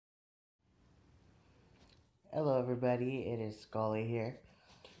Hello, everybody. It is Scully here,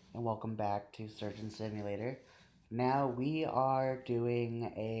 and welcome back to Surgeon Simulator. Now we are doing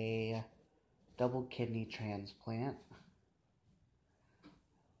a double kidney transplant.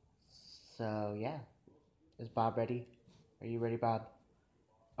 So, yeah. Is Bob ready? Are you ready, Bob?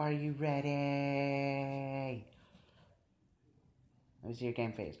 Are you ready? Let me see your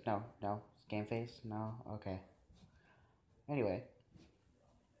game face. No, no. It's game face? No? Okay. Anyway.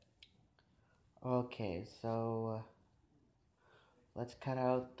 Okay, so let's cut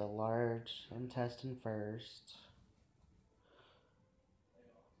out the large intestine first.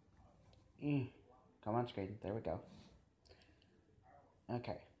 Come on, screen. There we go.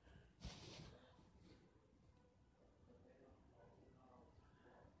 Okay.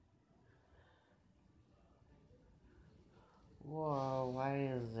 Whoa, why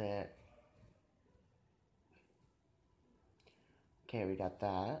is it? Okay, we got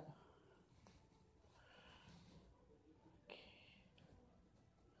that.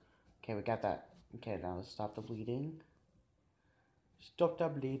 Okay, we got that. Okay, now let's stop the bleeding. Stop the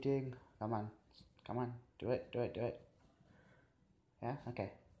bleeding. Come on. Come on. Do it. Do it. Do it. Yeah?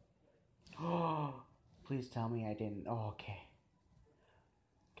 Okay. Oh, please tell me I didn't. Oh, okay.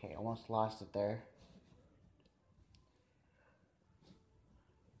 Okay, almost lost it there.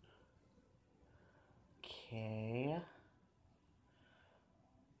 Okay.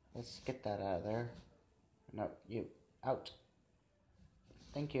 Let's get that out of there. No, you. Out.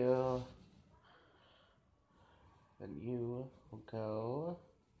 Thank you. Then you will go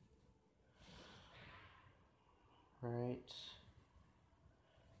right.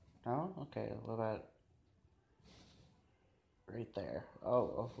 No? Okay, what about right there?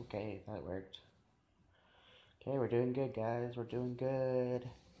 Oh, okay, that worked. Okay, we're doing good, guys. We're doing good.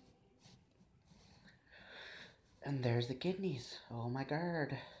 And there's the kidneys. Oh my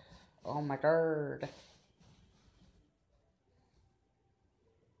god. Oh my god.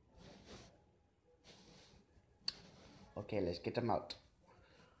 Okay, let's get them out.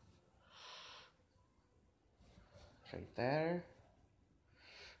 Right there.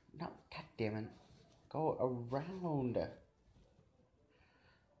 No, god damn it. Go around.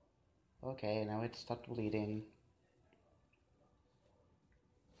 Okay, now it stopped bleeding.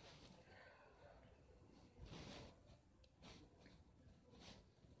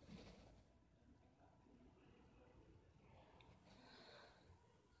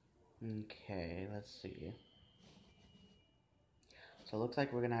 Okay, let's see. So it looks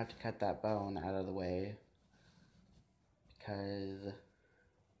like we're gonna have to cut that bone out of the way. Because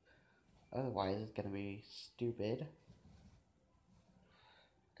otherwise it's gonna be stupid.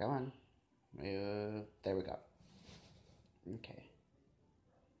 Come on. There we go. Okay.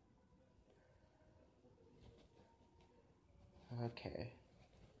 Okay.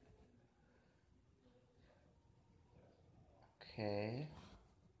 Okay.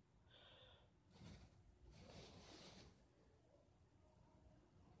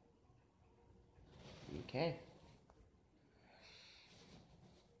 Okay.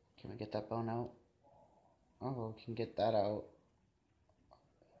 Can we get that bone out? Oh, we can get that out.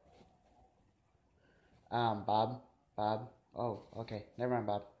 Bob. Bob. Oh, okay. Never mind,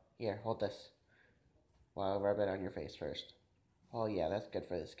 Bob. Here, hold this. Well, I'll rub it on your face first. Oh, yeah, that's good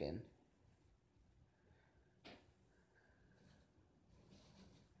for the skin.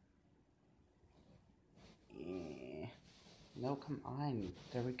 Yeah. No, come on.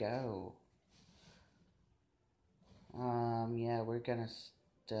 There we go. Yeah, we're gonna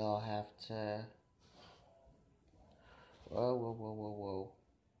still have to... Whoa, whoa, whoa, whoa, whoa.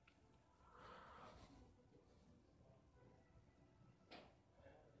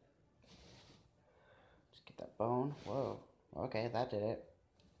 Just get that bone. Whoa. Okay, that did it.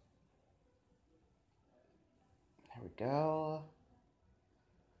 There we go.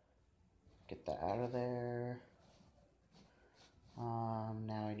 Get that out of there.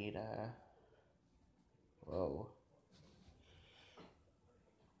 Now I need a... Whoa.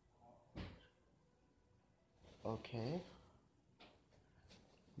 Okay.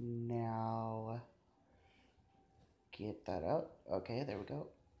 Now... Get that out. Okay, there we go.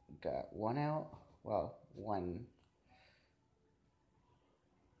 Got one out. Well, one.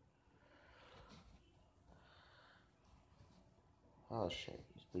 Oh shit,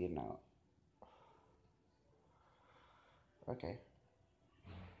 he's bleeding out. Okay.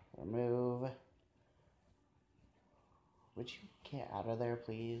 Remove. Would you get out of there,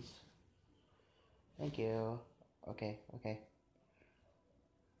 please? Thank you. Okay, okay.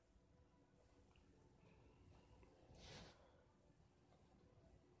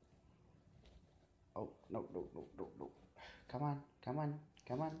 Oh, no, no, no, no, no. Come on, come on,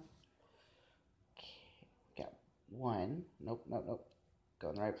 come on. Okay. Got no, no. Go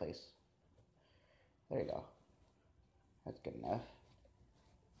in the right place. There you go. That's good enough.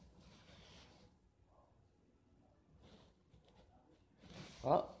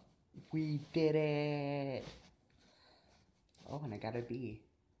 Oh, we did it! Oh, and I got a B.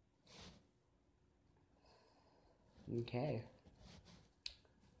 Okay.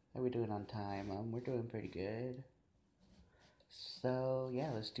 How are we doing on time? We're doing pretty good. So,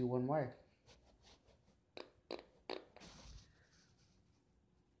 yeah, let's do one more.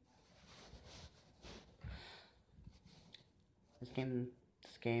 This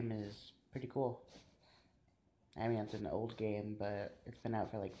game is pretty cool. I mean, it's an old game, but it's been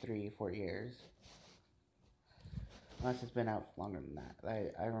out for like 3-4 years. Unless it's been out longer than that.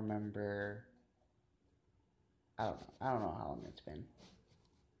 I remember. I don't know. I don't know how long it's been.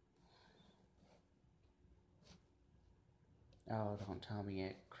 Oh, don't tell me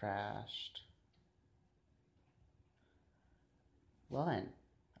it crashed. Well then,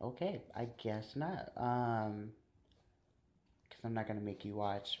 okay, I guess not. Because I'm not gonna make you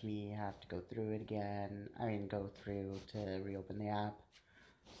watch me have to go through it again. I mean, go through to reopen the app.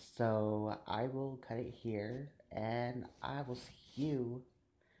 So I will cut it here, and I will see you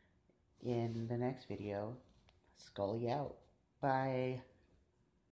in the next video. Scully out. Bye.